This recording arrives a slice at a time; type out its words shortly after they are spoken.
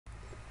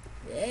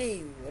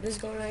Hey, what is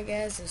going on,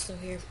 guys? I'm still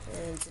here,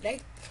 and today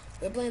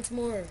we're playing some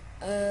more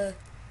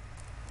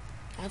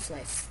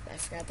Half-Life. I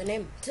forgot the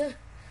name.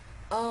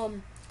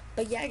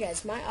 But yeah,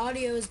 guys, my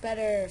audio is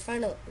better.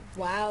 Finally,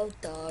 wow,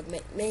 dog,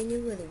 man,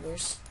 you were the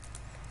worst.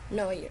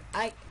 No,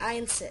 I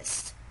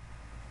insist,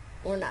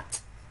 or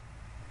not.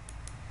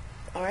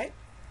 All right,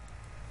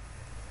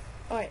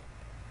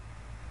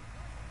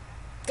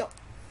 go,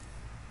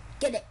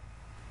 get it.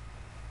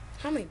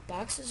 How many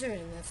boxes are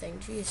in that thing?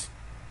 Jeez.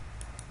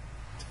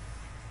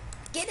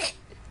 Get it!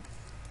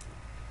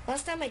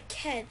 Last time I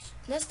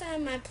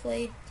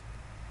played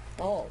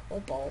ball. Oh,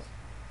 ball.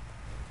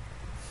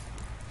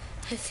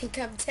 I think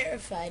I'm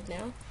terrified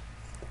now.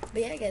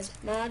 But yeah, guys,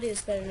 my audio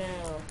is better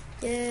now.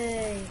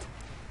 Yay!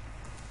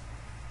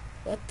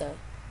 What the?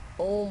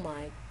 Oh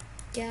my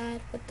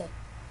god, what the?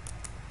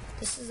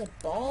 This is a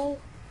ball?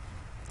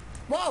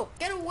 Whoa,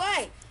 get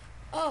away!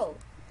 Oh,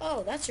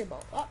 that's your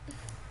ball. Oh.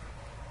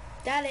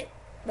 Got it,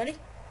 buddy.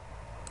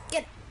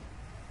 Get it.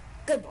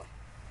 Good boy.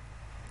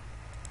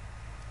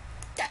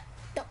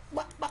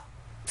 What?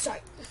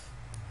 Sorry.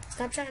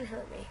 Stop trying to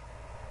hurt me.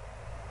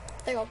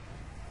 There you go.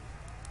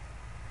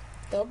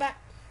 Go back.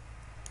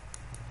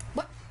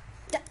 What?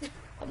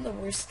 I'm the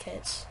worst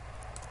catch.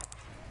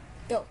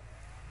 Go.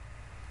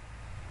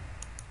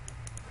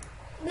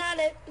 Not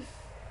it.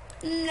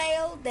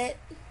 Nailed it.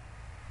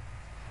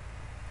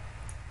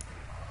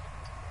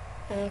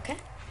 Okay.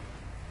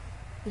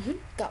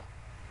 Go.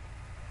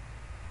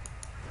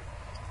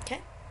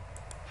 Okay.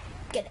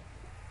 Get it.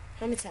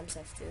 How many times do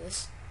I have to do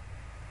this?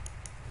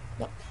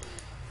 What?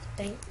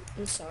 Dang.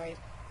 I'm sorry.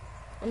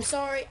 I'm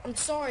sorry,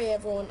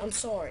 everyone. I'm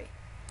sorry.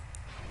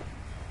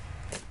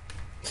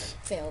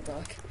 Fail,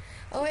 dog.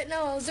 Oh, wait,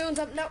 no. I was doing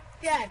something. No.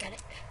 Yeah, I got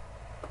it.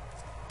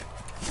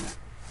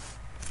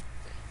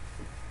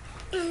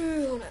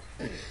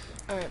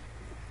 Alright.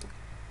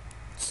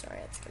 Sorry,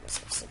 I have to get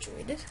myself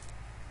situated.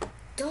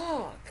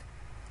 Dog.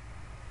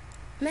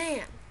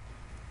 Man.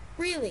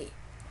 Really?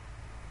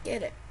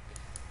 Get it.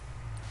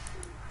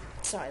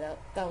 Sorry,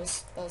 that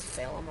was a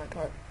fail on my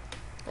part.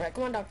 Alright,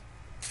 come on, dog.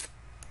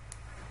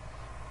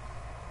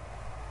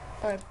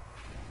 Alright.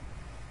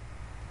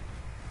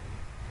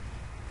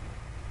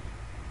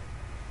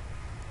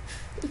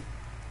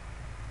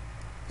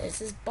 There's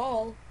his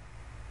ball.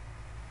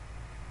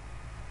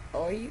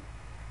 Are you?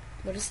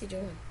 What is he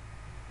doing?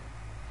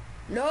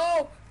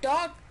 No!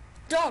 Dog!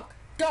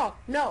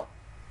 No!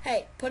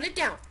 Hey, put it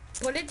down.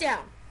 Put it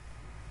down.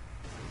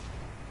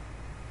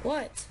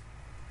 What?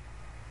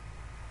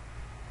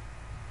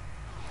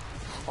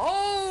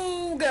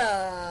 Oh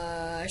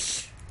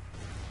gosh.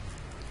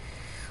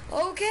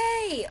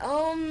 Okay,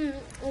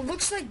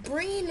 looks like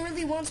Brain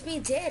really wants me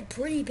dead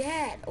pretty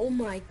bad. Oh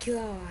my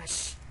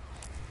gosh.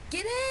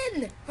 Get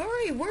in!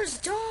 Hurry, where's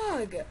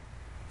Dog?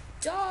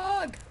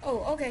 Dog!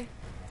 Oh, okay.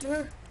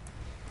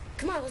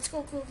 Come on, let's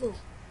go.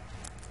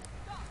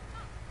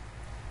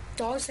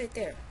 Dog's right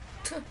there.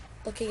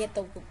 Looking at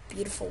the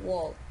beautiful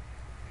wall.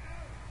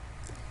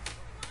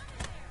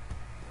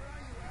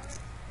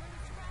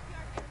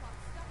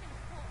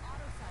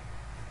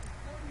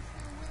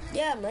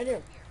 Yeah, I'm right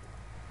here.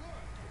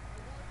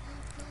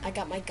 I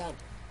got my gun.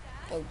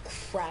 Oh,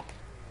 crap.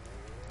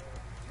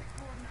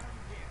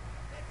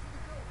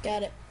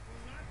 Got it.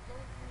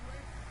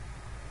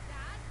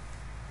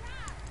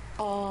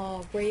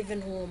 Oh,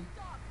 Ravenholm.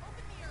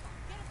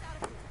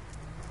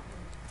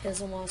 He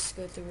doesn't want us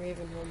to go through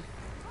Ravenholm.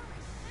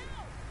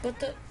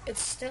 But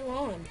it's still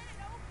on.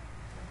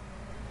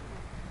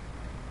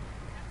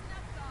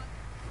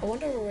 I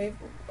wonder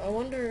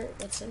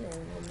what's in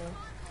Ravenholm though.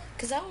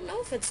 Because I don't know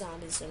if it's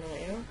zombies or not,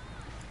 you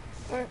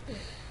know?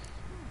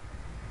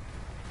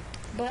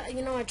 But,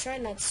 you know, I try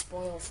not to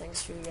spoil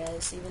things for you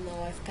guys, even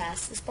though I've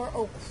passed this part.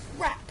 Oh,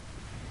 crap!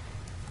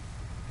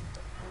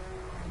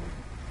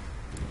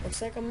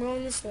 Looks like I'm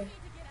going this way.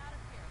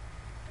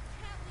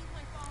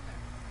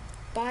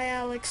 Bye,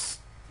 Alex.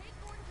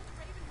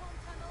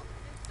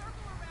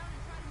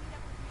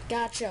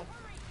 Gotcha.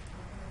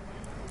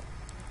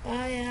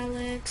 Bye,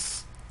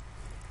 Alex.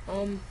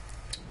 You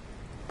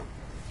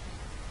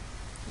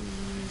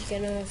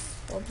gonna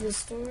open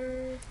this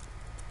door?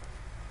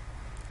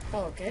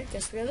 Oh, okay.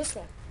 Guess we go this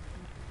way.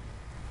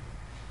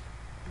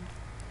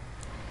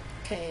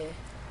 Okay.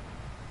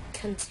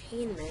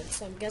 Containment.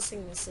 So I'm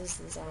guessing this is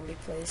the zombie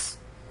place.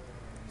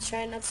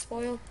 Try not to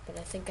spoil, but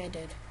I think I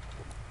did.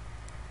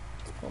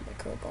 Oh, my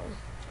crowbar.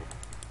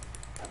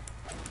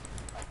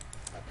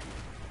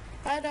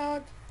 Hi,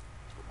 dog.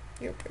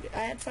 You're pretty. I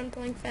had fun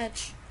playing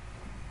fetch.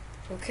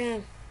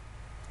 Okay.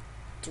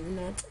 Do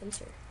not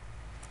enter.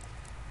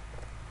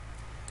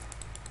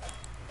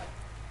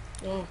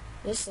 Oh,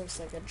 this looks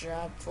like a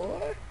job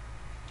for...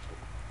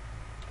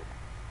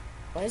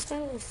 Why is my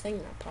little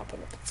thing not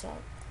popping up at the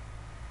top?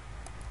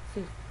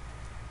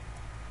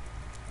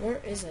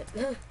 Where is it?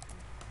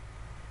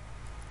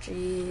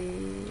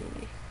 Gee.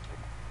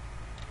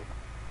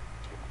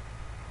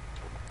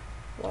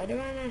 Why do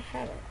I not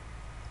have it?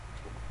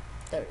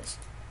 There it is.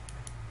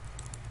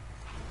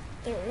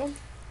 There we go.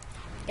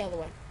 Get out of the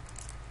way.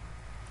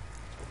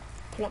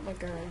 Put up my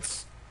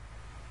gurns.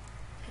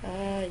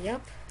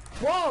 Yep.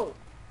 Whoa!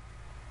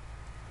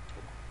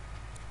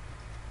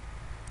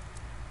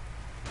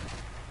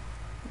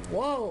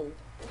 Whoa!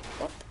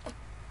 What the?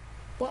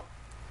 What?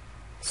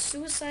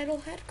 Suicidal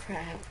head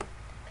crab.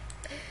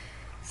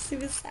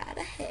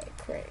 Suicidal head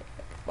crab.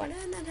 Why did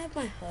I not have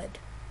my HUD?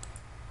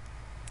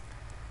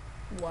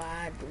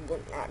 Why do I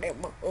not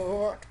have my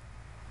HUD?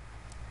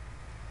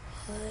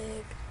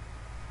 HUD.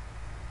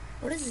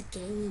 What is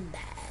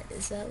gamepad?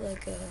 Is that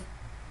like a...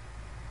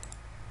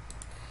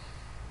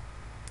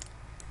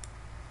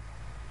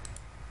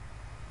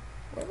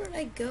 Where would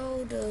I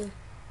go to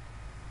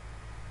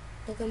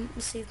look and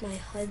see if my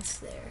HUD's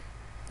there?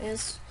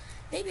 Yes,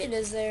 maybe it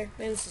is there.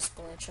 Maybe it's just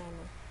glitch. I don't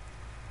know.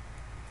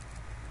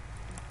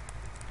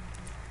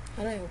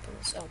 How do I open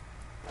this? Oh.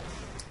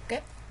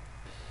 Okay.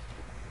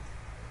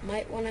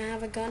 Might want to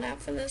have a gun out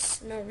for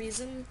this. No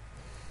reason.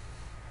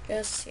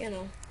 Just, you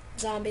know,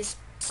 zombies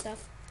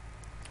stuff.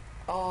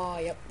 Oh,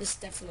 yep. This is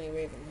definitely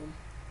Ravenholm.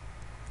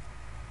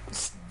 This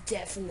is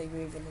definitely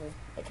Ravenholm.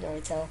 I can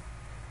already tell.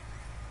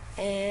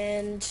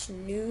 And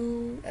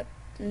new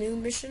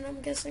mission,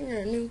 I'm guessing,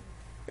 or new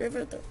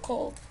river, they're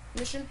called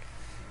mission.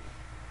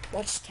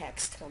 Watch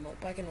text come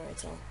up. I can already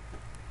tell.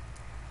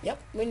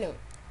 Yep, we know.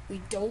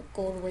 We don't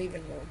go to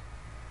Ravenholm.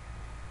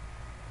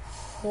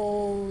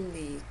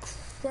 Holy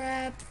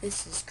crap,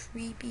 this is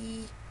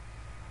creepy.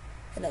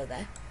 Hello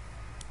there.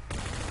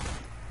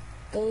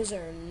 Those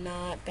are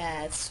not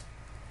bats.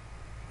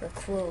 Or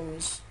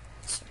crows.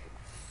 Sorry.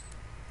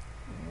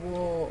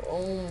 Whoa,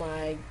 oh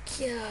my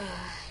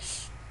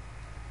gosh.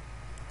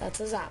 That's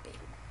a zombie.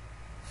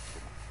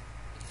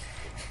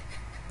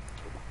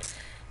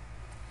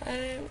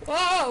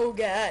 Oh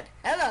god.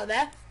 Hello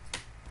there.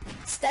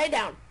 Stay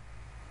down.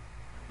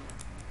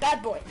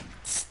 Bad boy.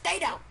 Stay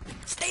down.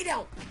 Stay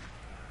down.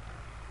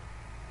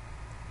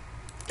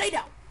 Stay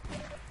down.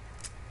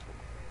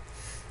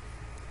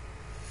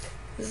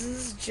 This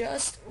is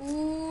just...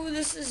 Ooh,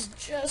 this is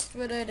just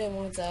what I didn't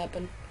want to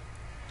happen.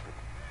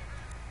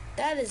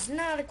 That is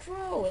not a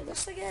crow. It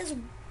looks like it has,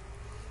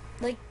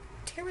 like,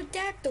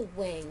 pterodactyl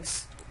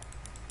wings.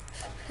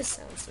 This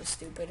sounds so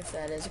stupid if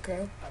that is a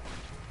crow.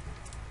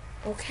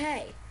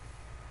 Okay.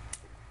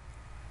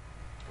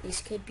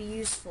 These could be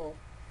useful.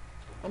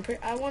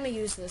 I want to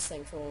use this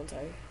thing for one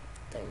time.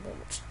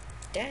 But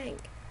dang.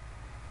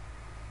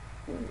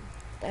 Ooh,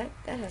 that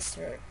has to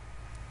hurt.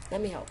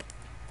 Let me help.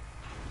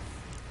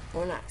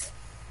 Or not.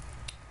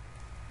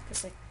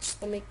 Just like, just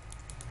let me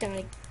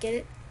get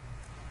it.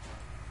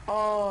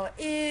 Oh,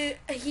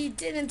 he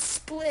didn't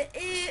split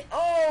it.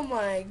 Oh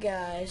my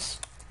gosh.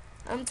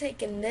 I'm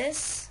taking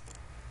this.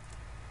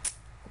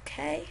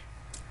 Okay.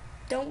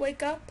 Don't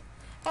wake up.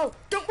 Oh,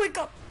 don't wake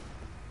up.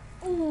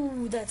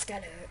 Ooh, that's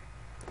gotta hurt.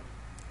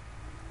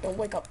 Don't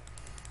wake up.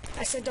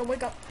 I said don't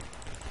wake up.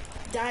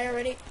 Die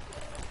already.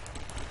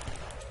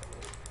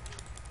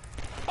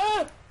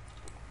 Oh!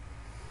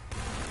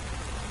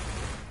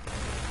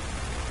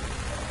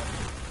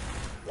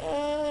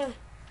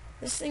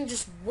 This thing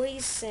just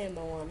wastes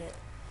ammo on it.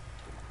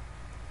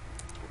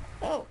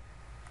 Oh.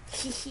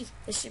 Hehe.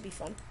 This should be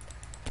fun.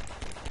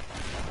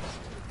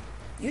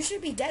 You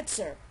should be dead,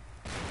 sir.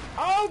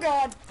 Oh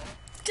god.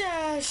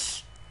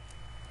 Dash.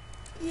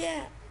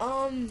 Yeah,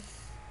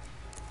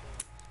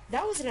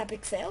 that was an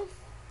epic fail.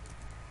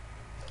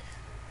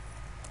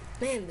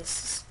 Man,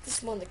 this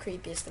is one of the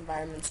creepiest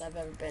environments I've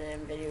ever been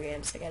in video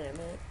games, I gotta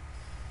admit.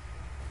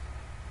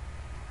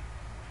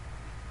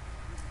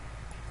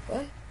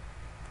 What?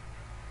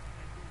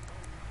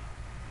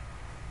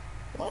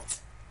 What?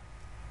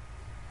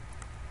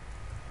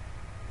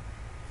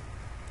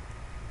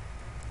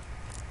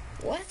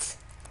 What?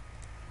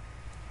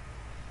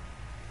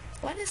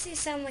 Why does he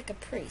sound like a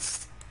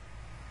priest?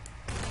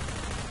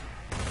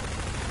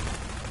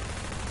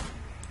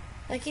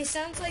 Like, he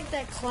sounds like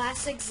that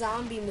classic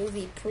zombie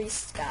movie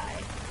priest guy.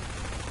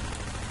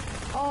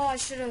 Oh, I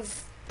shouldn't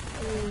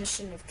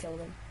have killed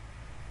him.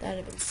 That'd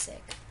have been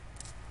sick.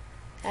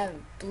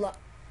 Having blood.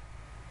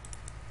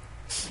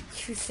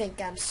 You think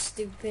I'm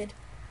stupid?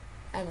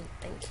 I don't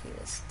think he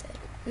was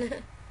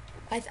dead.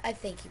 I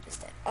think he was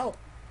dead. Oh,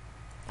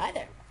 hi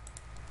there.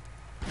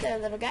 There,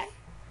 little guy.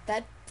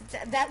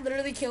 That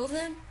literally killed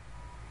him?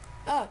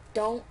 Oh,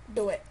 don't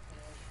do it.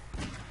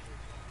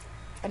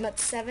 I'm at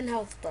 7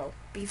 health, bro.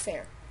 Be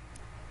fair.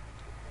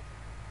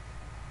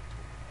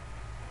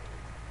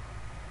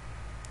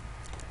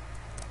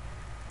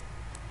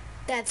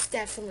 That's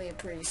definitely a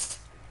priest.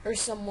 Or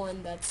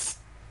someone that's,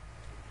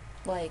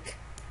 like,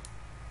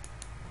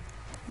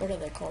 what are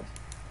they called?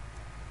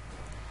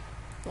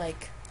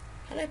 Like,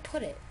 how do I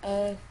put it?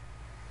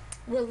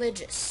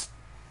 Religious.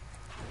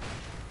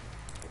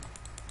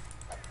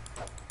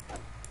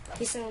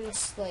 He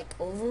sounds, like,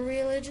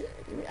 over-religious.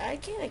 I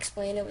can't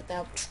explain it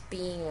without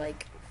being,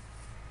 like,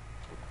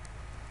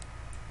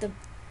 the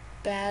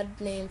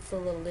bad name for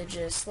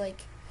religious.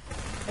 Like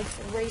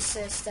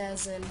racist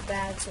as in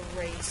bad to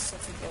race,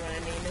 if you know what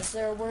I mean. Is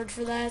there a word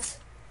for that?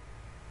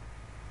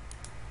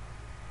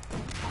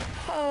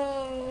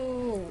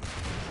 Oh!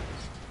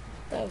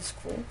 That was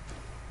cool.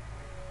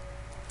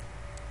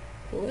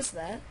 Who is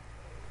that?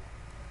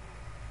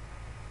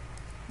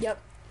 Yep,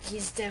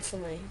 he's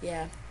definitely,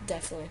 yeah,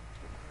 definitely.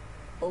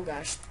 Oh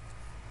gosh.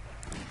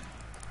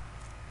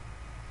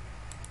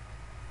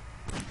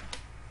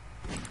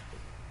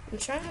 I'm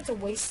trying not to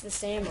waste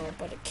this ammo,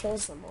 but it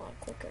kills them a lot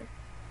quicker,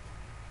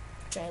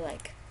 which I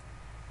like.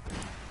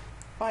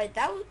 Alright,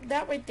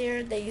 that right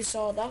there that you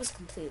saw, that was a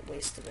complete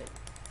waste of it.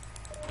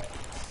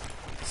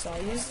 So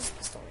I'll use this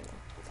pistol ammo.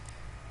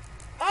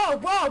 Oh,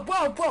 whoa,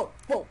 whoa, whoa,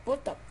 whoa,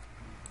 what the?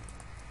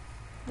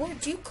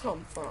 Where'd you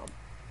come from?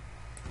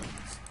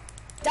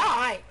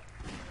 Die!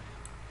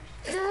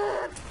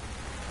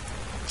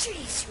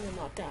 Jeez, you will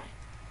not die.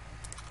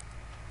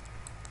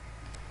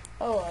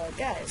 Oh,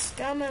 guys,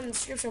 comment in the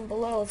description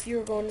below if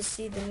you're going to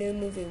see the new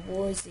movie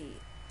Warzy.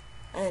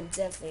 I am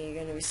definitely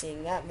going to be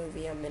seeing that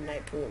movie on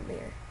midnight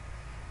premiere.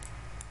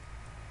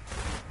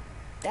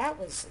 That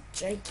was a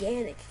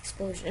gigantic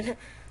explosion.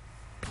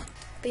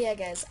 But yeah,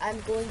 guys,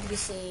 I'm going to be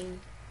seeing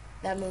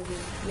that movie,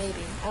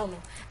 maybe. I don't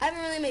know. I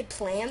haven't really made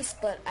plans,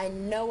 but I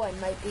know I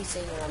might be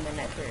seeing it on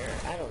midnight premiere.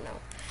 I don't know.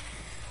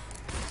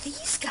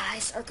 These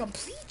guys are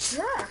complete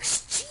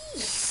jerks.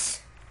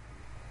 Jeez.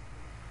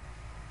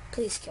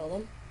 Please kill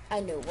them. I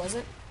knew it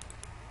wasn't.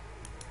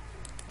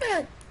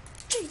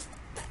 Jeez.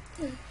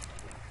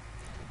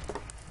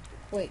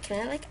 Wait,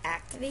 can I like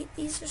activate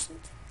these or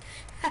something?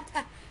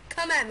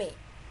 Come at me.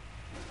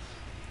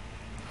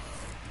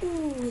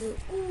 Ooh,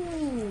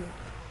 ooh,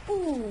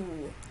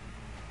 ooh.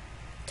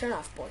 Turn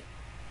off, boy.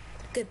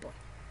 Good boy.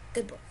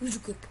 Good boy. Who's a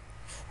good boy?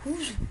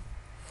 Who's a good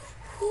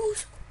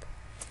boy?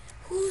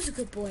 Who's a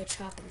good boy at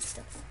chopping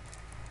stuff?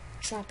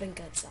 Chopping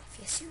guts off.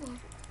 Yes, you are.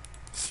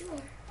 Yes, you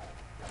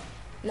are.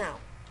 Now,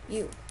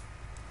 you.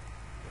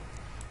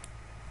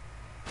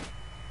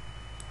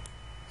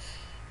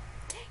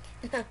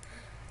 Dang it.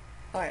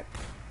 Alright.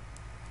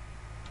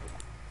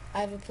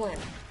 I have a plan.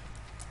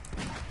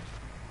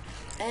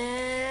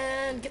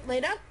 And get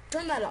laid out.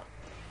 Turn that up.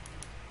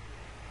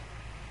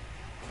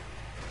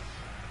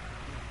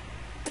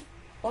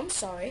 Oh, I'm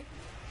sorry.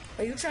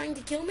 Are you trying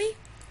to kill me?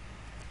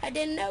 I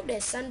didn't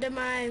notice under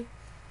my...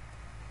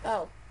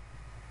 Oh.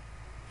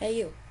 Hey,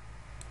 you.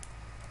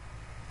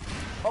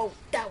 Oh,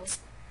 that was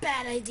a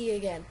bad idea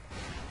again.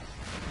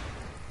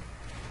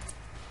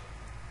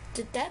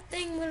 Did that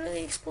thing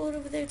literally explode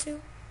over there,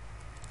 too?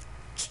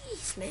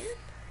 Jeez, man.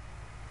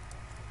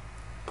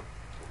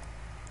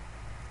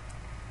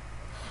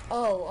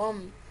 Oh,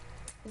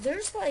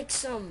 there's like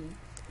some...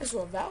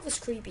 Well, that was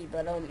creepy,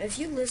 but, if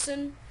you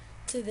listen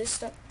to this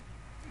stuff...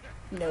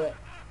 Knew it.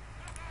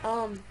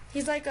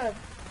 He's like a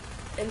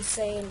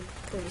insane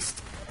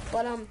priest.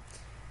 But,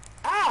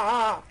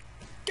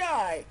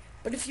 die!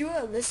 But if you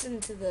listen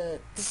to the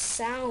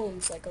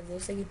sounds, like, of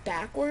those things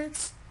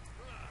backwards,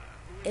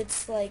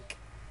 it's like,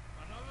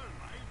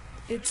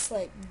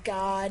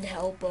 God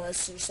help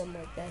us, or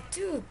something like that.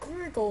 Dude,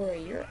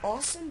 Gregory, you're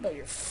awesome, but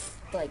you're,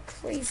 like,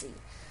 crazy.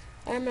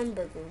 I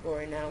remember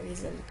Gregory now,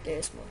 he's in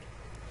Deus mode.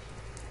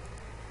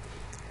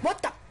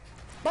 What the?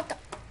 What?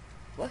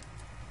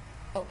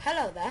 Oh,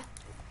 hello there.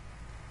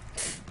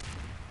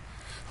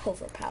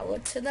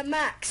 Overpowered to the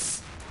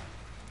max.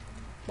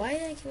 Why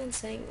do I keep on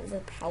saying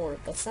overpowered?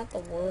 That's not the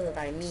word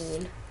I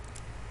mean.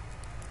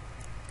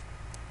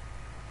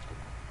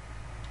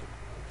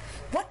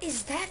 What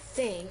is that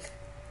thing?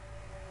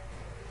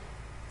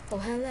 Oh,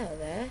 hello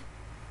there.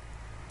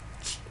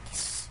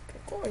 Jeez,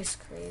 Gregory's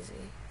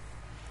crazy.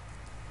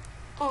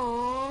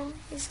 Aww,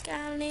 he's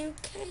got a new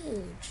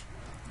cage.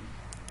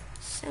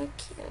 So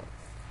cute.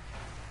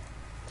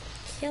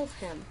 Kill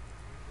him.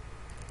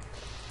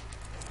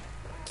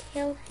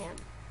 Kill him.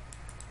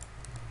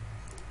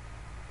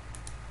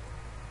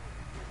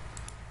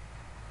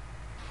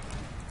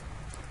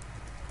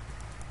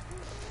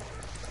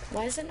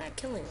 Why is it not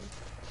killing him?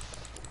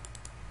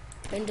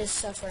 I'm just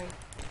suffering.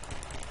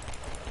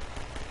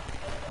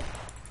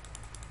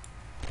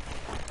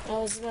 I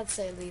was about to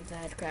say leave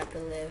that crap to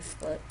live,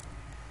 but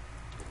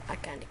I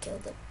kinda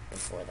killed it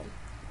before them.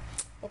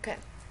 Okay.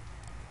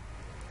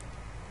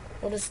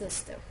 What does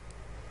this do?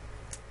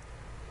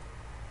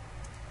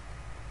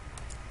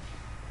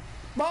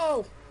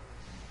 Whoa!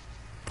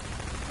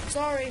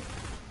 Sorry.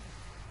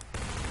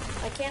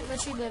 I can't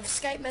let you live.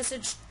 Skype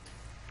message.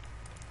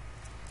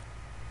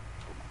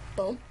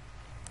 Boom.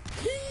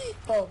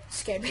 Oh,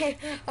 scared me.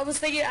 I was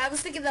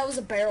thinking that was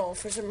a barrel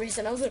for some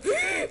reason. I was like,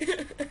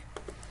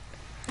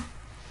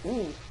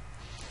 ooh.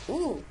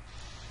 Ooh.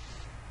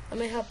 Let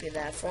me help you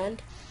there,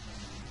 friend.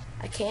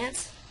 I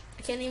can't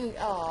even,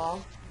 aw.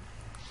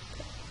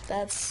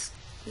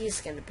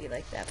 He's gonna be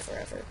like that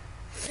forever.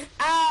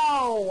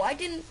 Ow! I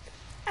didn't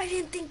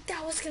think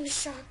that was gonna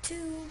shock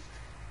too.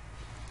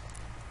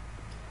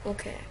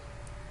 Okay.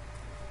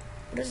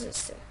 What does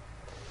this do?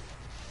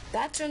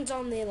 That turns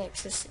on the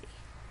electricity.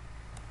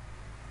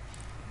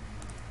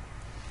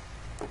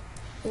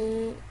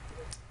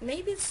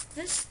 Maybe it's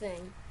this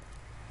thing.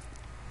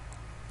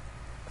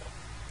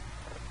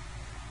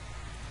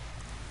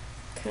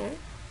 Okay.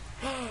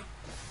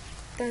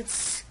 That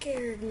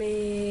scared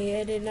me.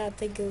 I did not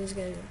think it was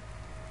gonna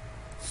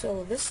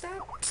So this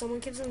stop,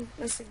 someone keeps on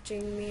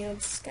messaging me on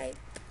Skype.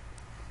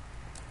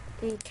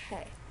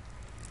 Okay.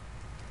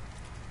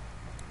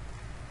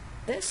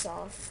 This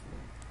off.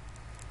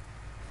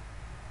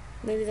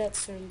 Maybe that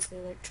turns the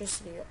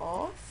electricity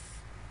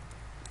off.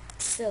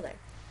 It's still there.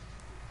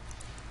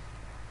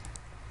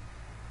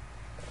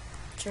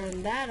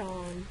 Turn that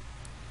on.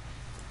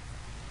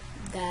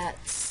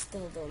 That's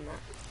still doing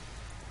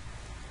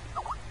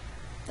that.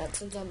 That's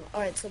done.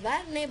 Alright, so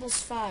that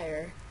enables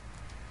fire.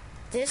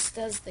 This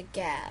does the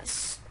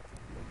gas.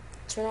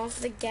 Turn off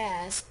the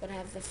gas, but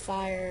have the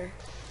fire.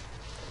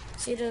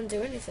 See, it doesn't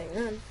do anything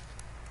then.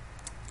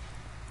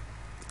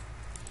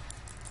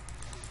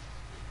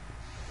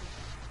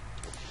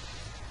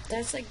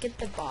 That's like get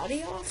the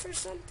body off or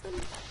something?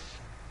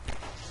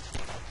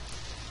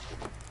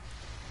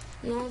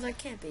 No, that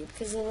can't be,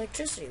 because the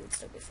electricity would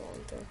still be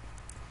flowing through.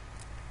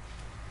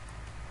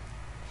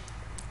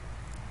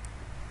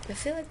 I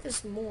feel like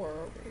there's more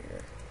over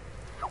here.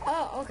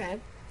 Oh, okay.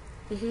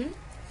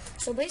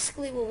 So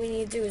basically what we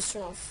need to do is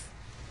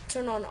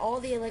turn on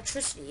all the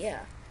electricity,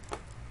 yeah.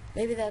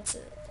 Maybe that's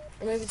it.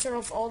 Or maybe turn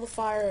off all the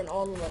fire and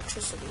all the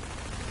electricity.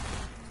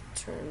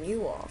 Turn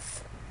you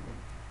off.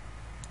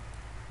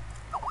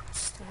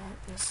 Stop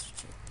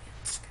messaging me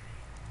on Skype.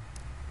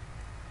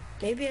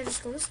 Maybe I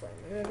just go this way.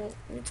 Maybe I don't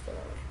need to go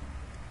that way.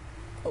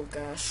 Oh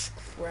gosh,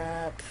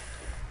 crap.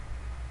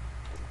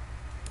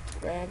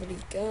 Gravity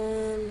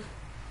gun.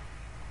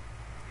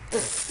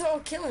 They're all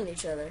killing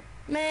each other.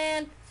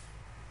 Man,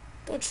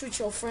 don't treat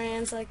your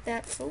friends like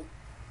that, fool.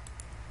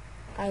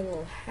 I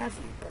will have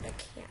you, but I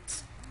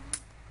can't.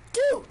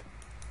 Dude,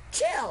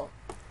 chill.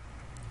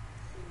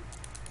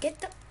 Get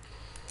the.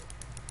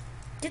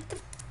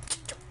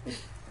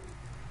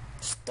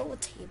 Just throw a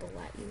table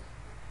at you.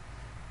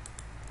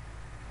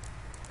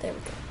 There we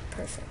go.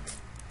 Perfect.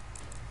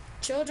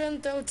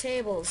 Children, throw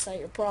tables at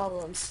your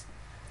problems.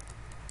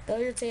 Throw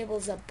your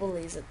tables at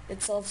bullies.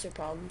 It solves your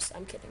problems.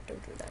 I'm kidding.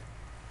 Don't do that.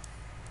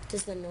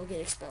 Because then you'll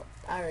get expelled.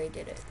 I already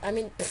did it. I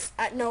mean,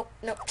 no.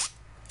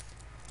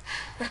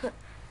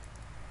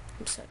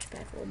 I'm such a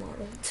bad role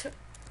model.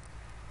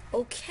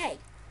 Okay.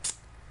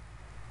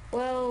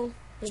 Well,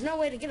 there's no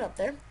way to get up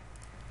there.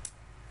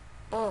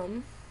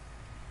 Well,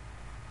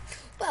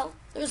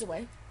 there's a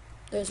way.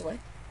 There's a way.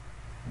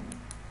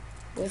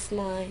 With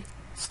my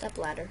step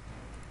ladder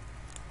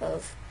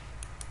of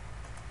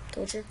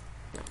torture.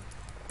 No.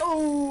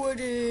 Oh, I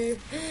did.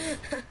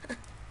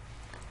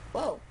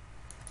 Whoa.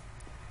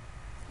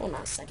 Hold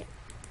on a second.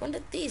 When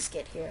did these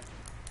get here?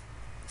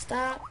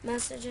 Stop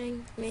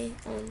messaging me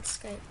on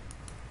Skype.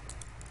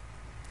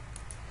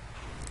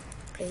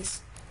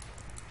 Please.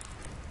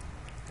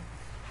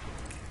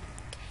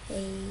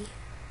 Okay.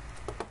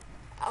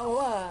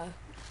 Oh,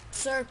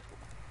 sir.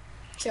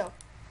 Chill.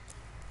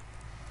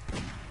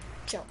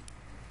 Chill.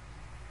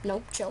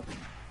 Nope, chill.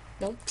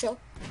 Nope, chill.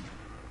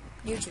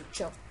 You too,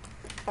 chill.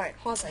 Alright,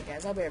 hold on a second,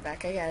 guys. I'll be right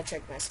back. I gotta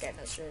check my Skype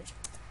message.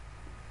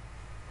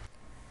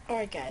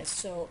 Alright, guys.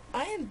 So,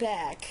 I am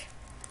back.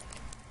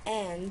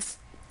 And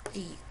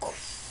the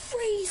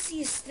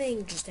craziest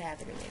thing just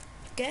happened to me.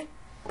 Okay?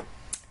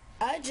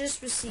 I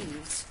just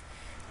received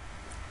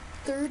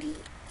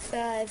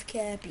 35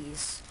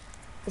 copies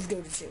of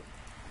Dota 2.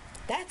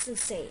 That's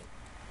insane.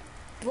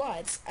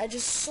 But I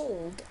just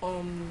sold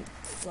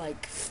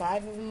like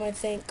 5 of them, I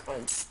think,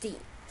 on Steam.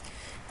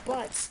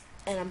 But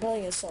and I'm probably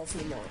gonna sell a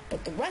few more.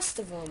 But the rest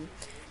of them,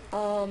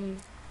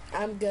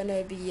 I'm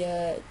gonna be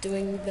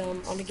doing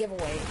them on a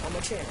giveaway on my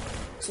channel.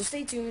 So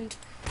stay tuned.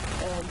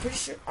 I'm pretty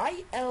sure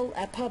I yell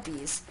at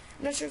Puppies.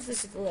 I'm not sure if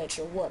this is a glitch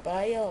or what, but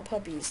I yell at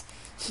Puppies.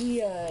 He,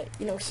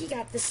 you know, he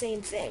got the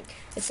same thing,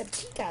 except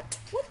he got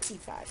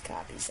 25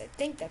 copies. I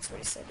think that's what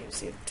he said. It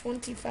was either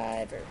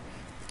 25 or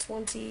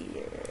 20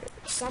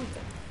 or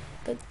something.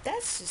 But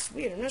that's just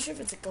weird. I'm not sure if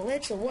it's a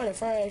glitch or what,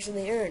 if I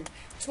actually earned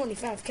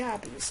 25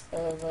 copies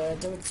of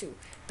Dota 2.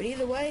 But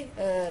either way,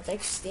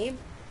 thanks Steam,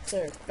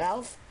 sir,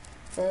 Valve,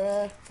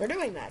 for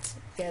doing that.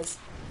 Because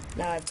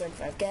now I have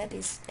 25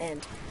 copies,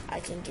 and I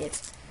can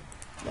get,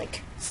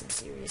 like, some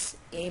serious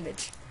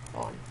gamage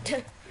on,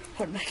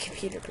 on my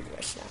computer pretty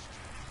much now.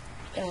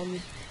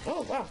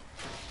 Oh, wow.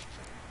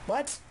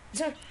 What?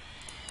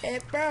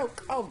 It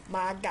broke. Oh,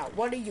 my God.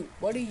 What are you?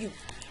 What are you?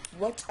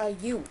 What are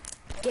you?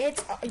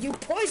 You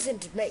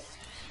poisoned me.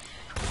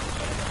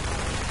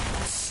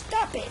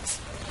 Stop it.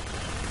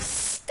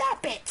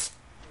 Stop it.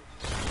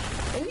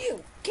 And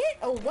you, get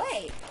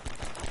away.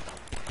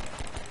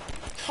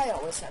 I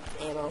always have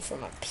ammo for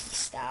my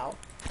P-style.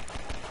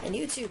 And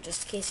you too,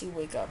 just in case you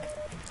wake up.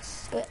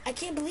 But I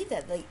can't believe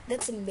that. Like,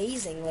 that's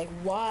amazing. Like,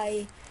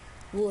 why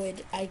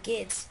would I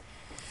get,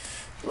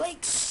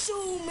 like,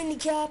 so many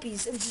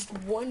copies of just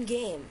one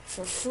game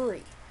for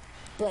free?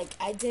 Like,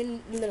 I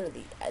didn't,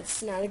 literally,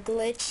 it's not a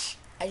glitch.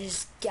 I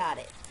just got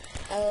it.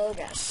 Oh,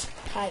 gosh.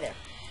 Hi there.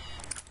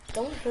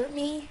 Don't hurt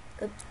me,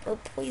 or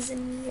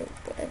poison me, or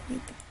whatever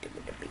you do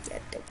to me. I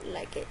don't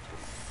like it.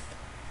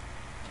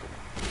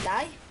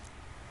 Die?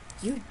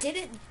 You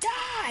didn't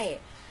die!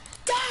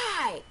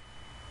 Die!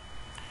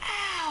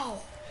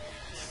 Ow!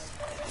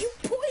 You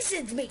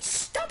poisoned me!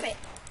 Stop it!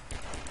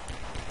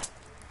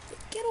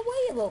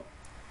 little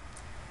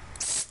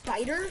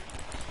spider.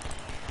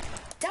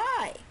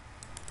 Die.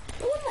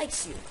 No one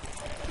likes you.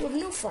 You have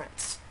no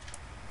friends.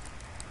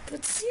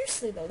 But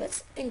seriously though,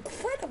 that's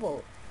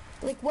incredible.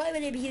 Like, why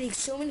would I be getting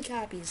so many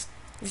copies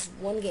in just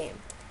one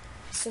game?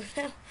 So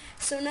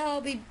now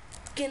I'll be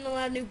getting a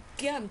lot of new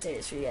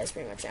commentators for you guys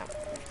pretty much now.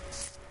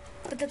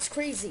 But that's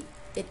crazy.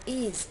 It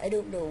is. I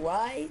don't know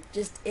why.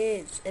 Just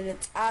is. And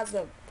it's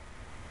awesome.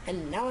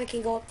 And now I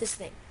can go up this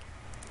thing.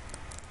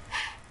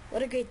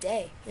 What a great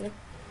day, you know?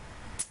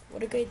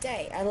 What a great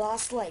day. I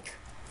lost like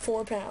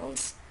 4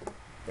 pounds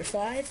or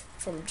 5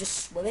 from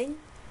just swimming.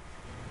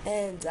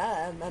 And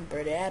I'm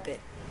pretty happy.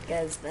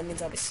 Because that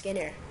means I'll be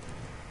skinnier.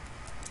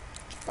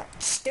 Fuck,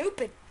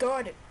 stupid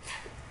Gordon.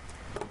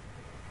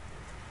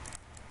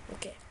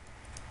 Okay.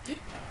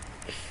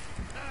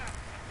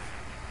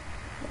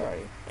 Where are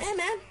you? Hey,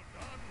 man.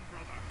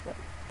 What?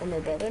 I'm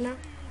your brother now?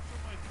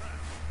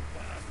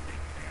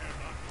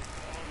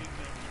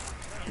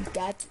 You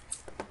got it.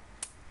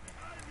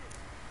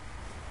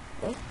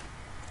 What?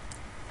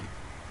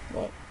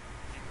 What?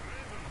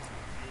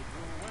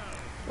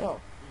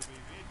 Oh.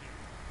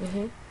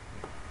 Mm-hmm.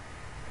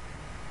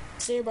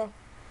 See you, bro.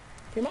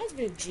 He reminds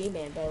me of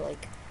G-Man, but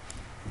like,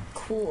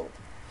 cool.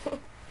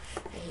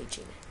 I hate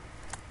G-Man.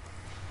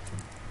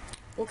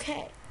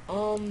 Okay,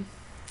 where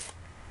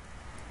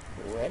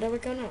do we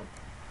go now?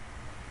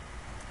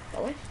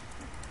 That way?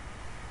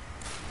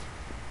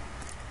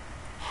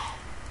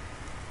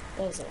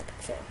 That was an epic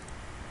fail.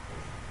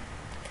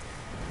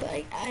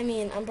 But, I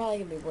mean, I'm probably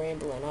gonna be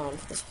rambling on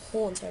for this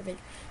whole entire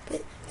video.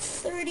 But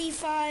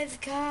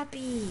 35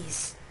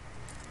 copies!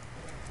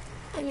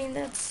 I mean,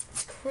 that's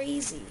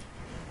crazy.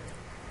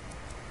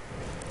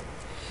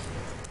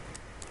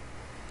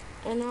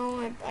 I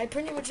know, I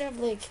pretty much have,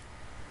 like,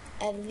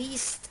 at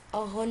least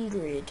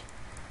 100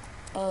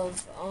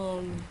 of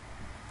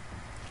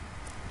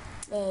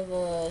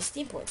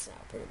Steam points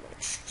now, pretty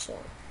much. So,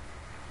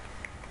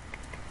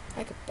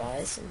 I could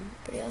buy some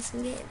pretty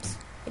awesome games.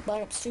 Like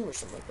Black Ops 2 or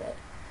something like that.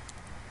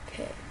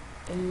 Okay,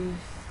 the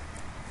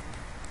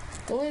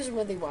only reason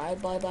really why I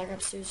buy Black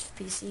Ops 2's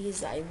PC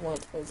is I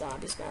want the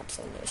zombies maps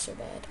on there so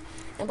bad.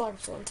 And Black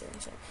Ops 1 too,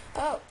 so.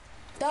 Oh!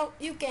 Don't,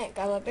 you can't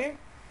come up here.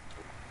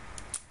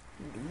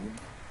 Noob.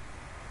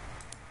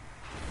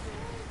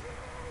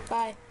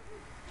 Bye.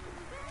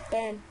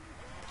 Ben.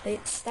 Hey,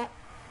 stop.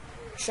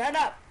 Shut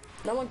up!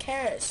 No one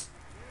cares.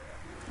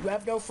 You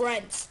have no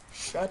friends.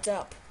 Shut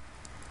up.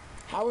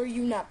 How are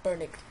you not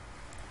burning?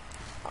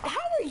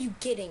 How are you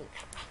getting...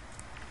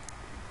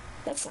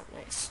 That's not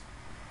nice.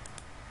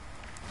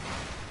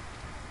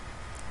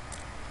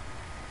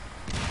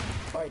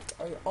 Alright,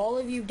 are all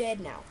of you dead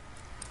now?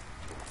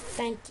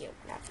 Thank you.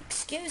 Now, if you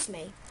excuse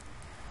me...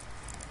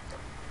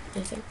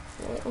 Anything?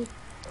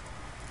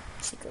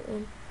 Secret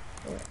room?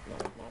 Or, no,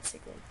 not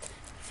secret room.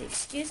 If you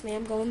excuse me,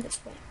 I'm going this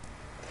way.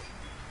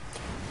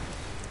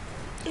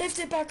 Lift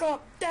it back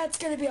up! That's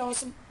gonna be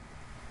awesome!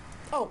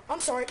 Oh, I'm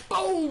sorry.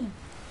 Boom!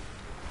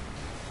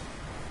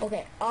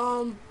 Okay,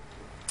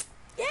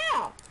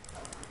 yeah!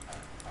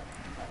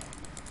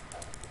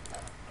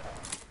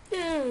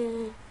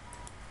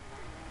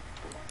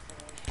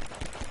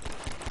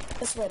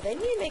 That's right, they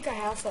need to make a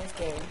Half-Life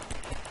game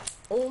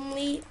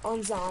only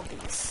on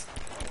zombies.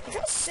 Like,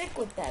 how sick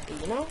would that be,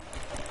 you know?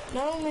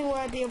 Not only would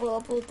I be able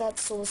to upload that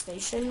Soul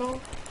Station and all,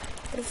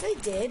 but if they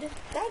did,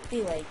 that'd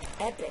be, like,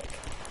 epic.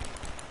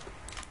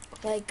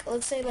 Like,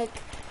 let's say, like,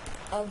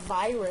 a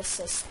virus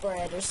has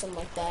spread or something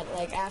like that,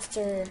 like,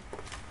 after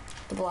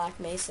the Black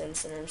Mesa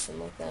incident or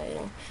something like that, you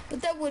know?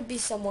 But that would be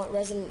somewhat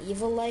Resident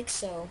Evil-like,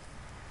 so...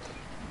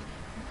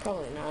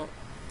 Probably not.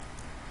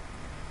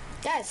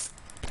 Guys!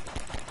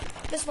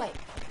 This way.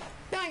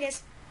 Come on,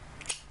 guys.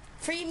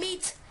 Free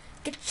meat.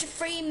 Get your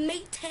free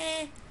meat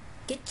here.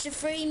 Get your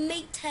free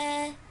meat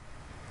here.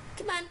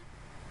 Come on.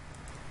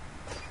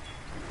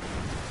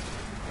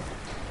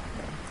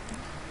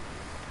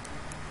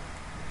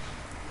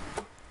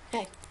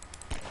 Hey.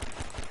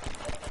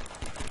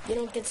 You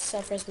don't get to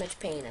suffer as much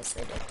pain as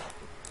they did.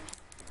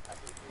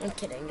 I'm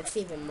kidding. It's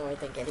even more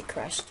than getting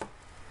crushed.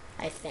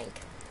 I think.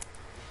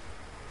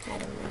 I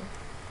don't know.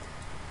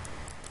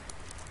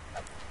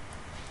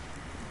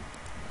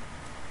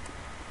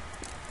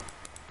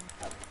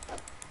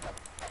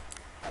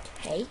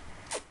 Okay.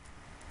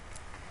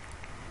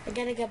 I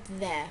gotta get up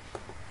there.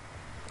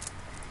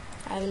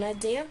 I have an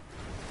idea.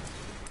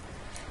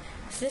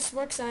 If this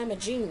works, I'm a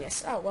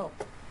genius. Oh, well.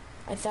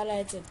 I thought I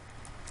had to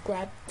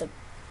grab the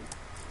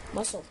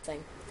muscle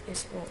thing.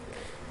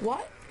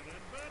 What?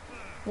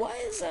 What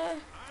is,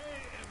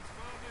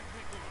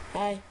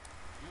 Hi.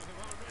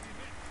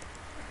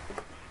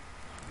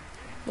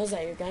 Was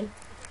that your gun?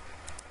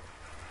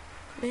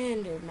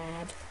 Man, you're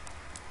mad.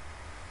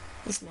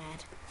 He's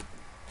mad.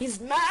 He's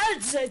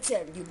mad, I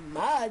tell you,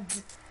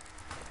 mad.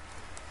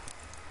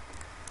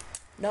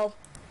 No.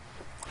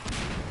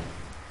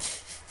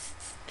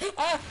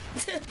 Ah!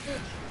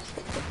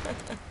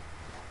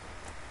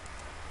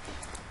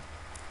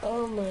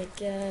 Oh my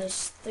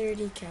gosh,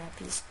 30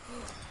 copies.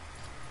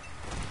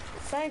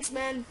 Thanks,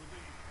 man.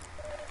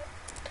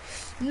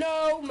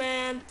 No,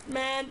 man.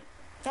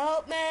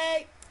 Help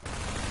me.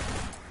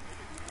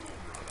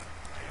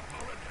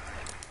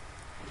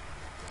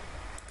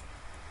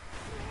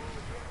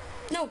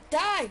 No,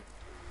 die.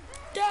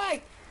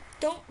 Die.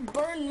 Don't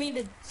burn me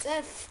to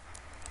death.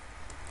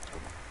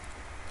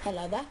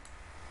 Hello there.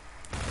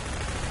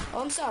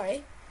 Oh, I'm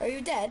sorry. Are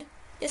you dead?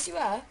 Yes, you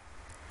are.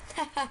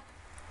 Haha.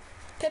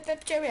 Pip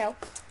pip cheerio.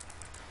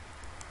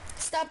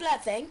 Stop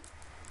laughing.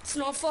 It's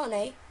not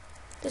funny.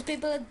 Those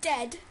people are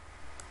dead.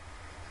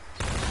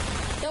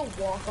 Don't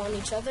walk on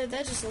each other.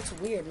 That just looks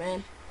weird,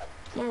 man.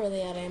 I'm not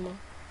really out of ammo.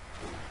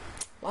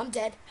 Well, I'm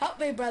dead. Help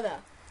me, brother.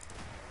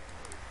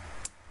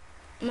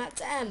 I'm out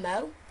of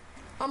ammo.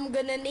 I'm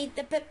gonna need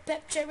the pip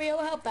pip cheerio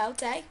help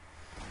out, eh?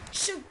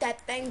 Shoot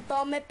that thing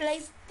for me,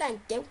 please. Thank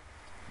you.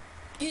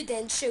 You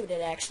didn't shoot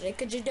it, actually.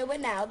 Could you do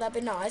it now? That'd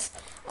be nice.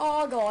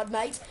 Oh, God,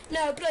 mate.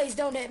 No, please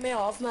don't hit me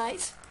off,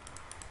 mate.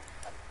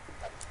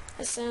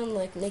 I sound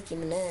like Nicki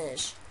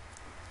Minaj.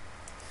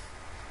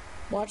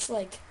 Watch,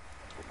 like,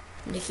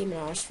 Nicki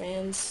Minaj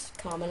fans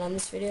comment on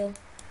this video.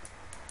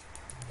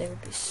 They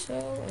would be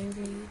so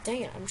angry.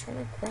 Dang it, I'm trying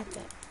to grab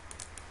that.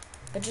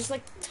 But just,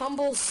 like,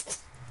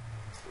 tumbles.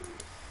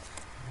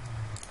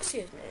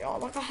 Excuse me, you're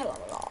like a hell of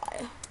a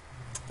guy.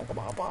 Like a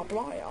blah blah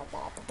blah blah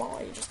blah blah.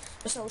 You're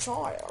so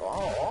shy.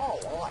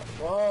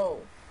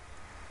 Whoa.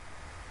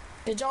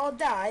 Did y'all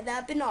die?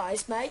 That'd be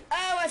nice, mate.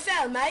 Oh, I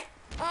fell, mate.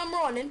 I'm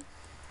running.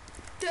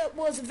 That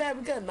wasn't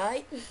very good,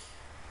 mate.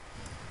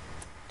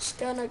 Just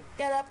gonna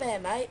get up there,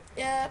 mate.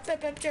 Yeah,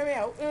 pip pip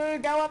cheerio.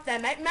 Go up there,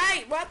 mate.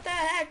 Mate, what the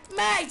heck?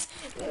 Mate!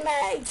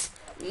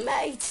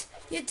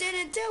 You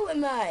didn't do it,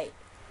 mate.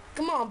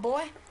 Come on,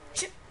 boy.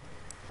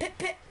 Pip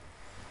pip.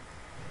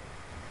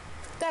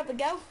 There we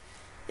go.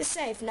 You're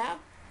safe now.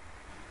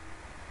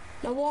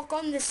 Now walk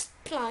on this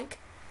plank.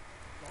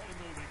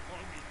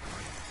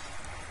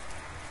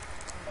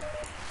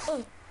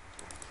 Oh.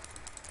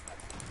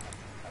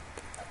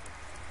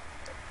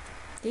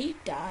 Did you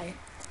die?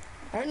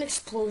 I heard an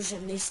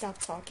explosion. They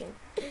stopped talking.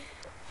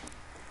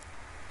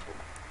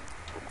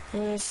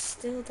 And I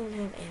still don't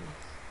have ammo.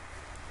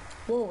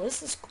 Whoa, what is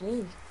this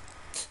green?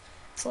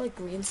 It's like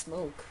green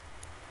smoke.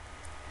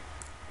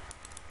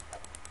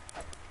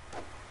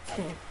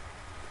 Okay.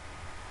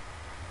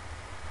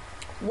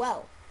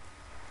 Well,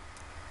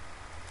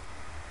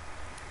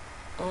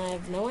 I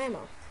have no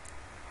ammo.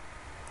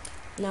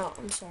 No,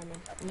 I'm sorry,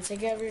 man. I'm gonna take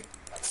care of your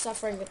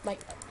suffering with my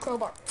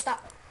crowbar.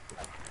 Stop.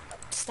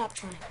 Stop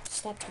trying.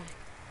 Stop trying.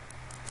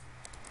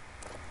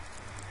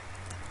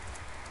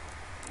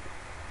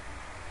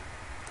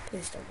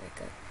 Please don't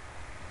wake up.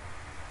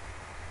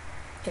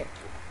 Here,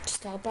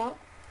 just help out.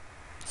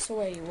 So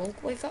where you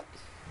won't wake up.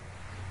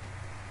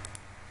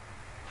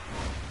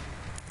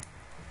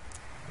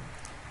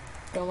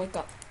 Don't wake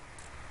up.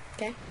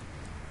 Okay?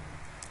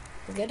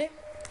 You get it?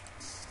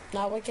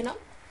 Not waking up?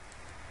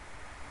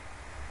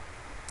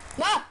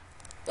 Ah!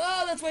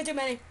 Oh, that's way too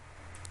many.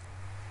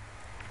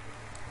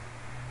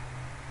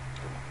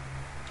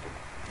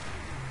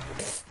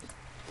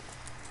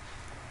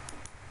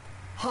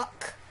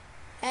 Huck.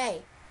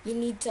 Hey, you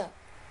need to...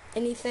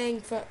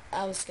 Anything for...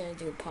 I was gonna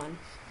do a pun.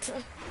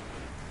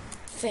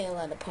 Fail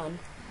at a pun.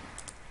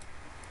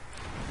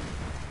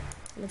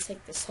 I'm gonna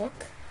take this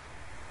hook.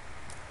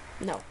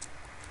 No.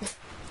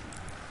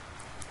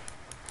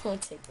 I'll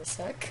take this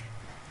hook.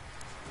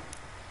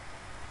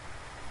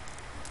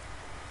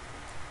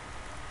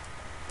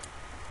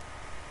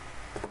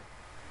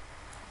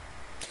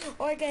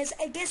 Alright guys,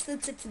 I guess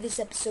that's it for this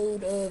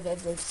episode of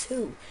Evolve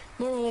 2.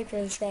 More like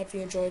and subscribe if you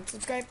enjoyed.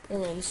 Subscribe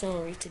and run the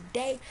summary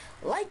today.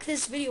 Like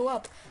this video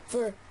up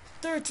for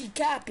 30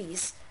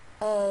 copies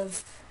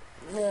of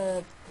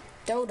the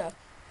Dota.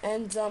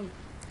 And, oh,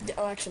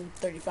 actually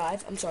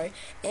 35, I'm sorry.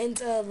 And,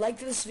 like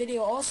this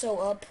video also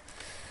up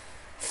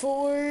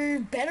for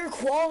better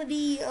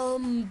quality,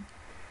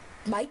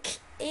 mic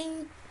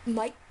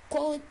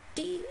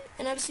quality.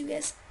 And I'll see you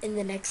guys in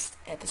the next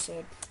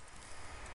episode.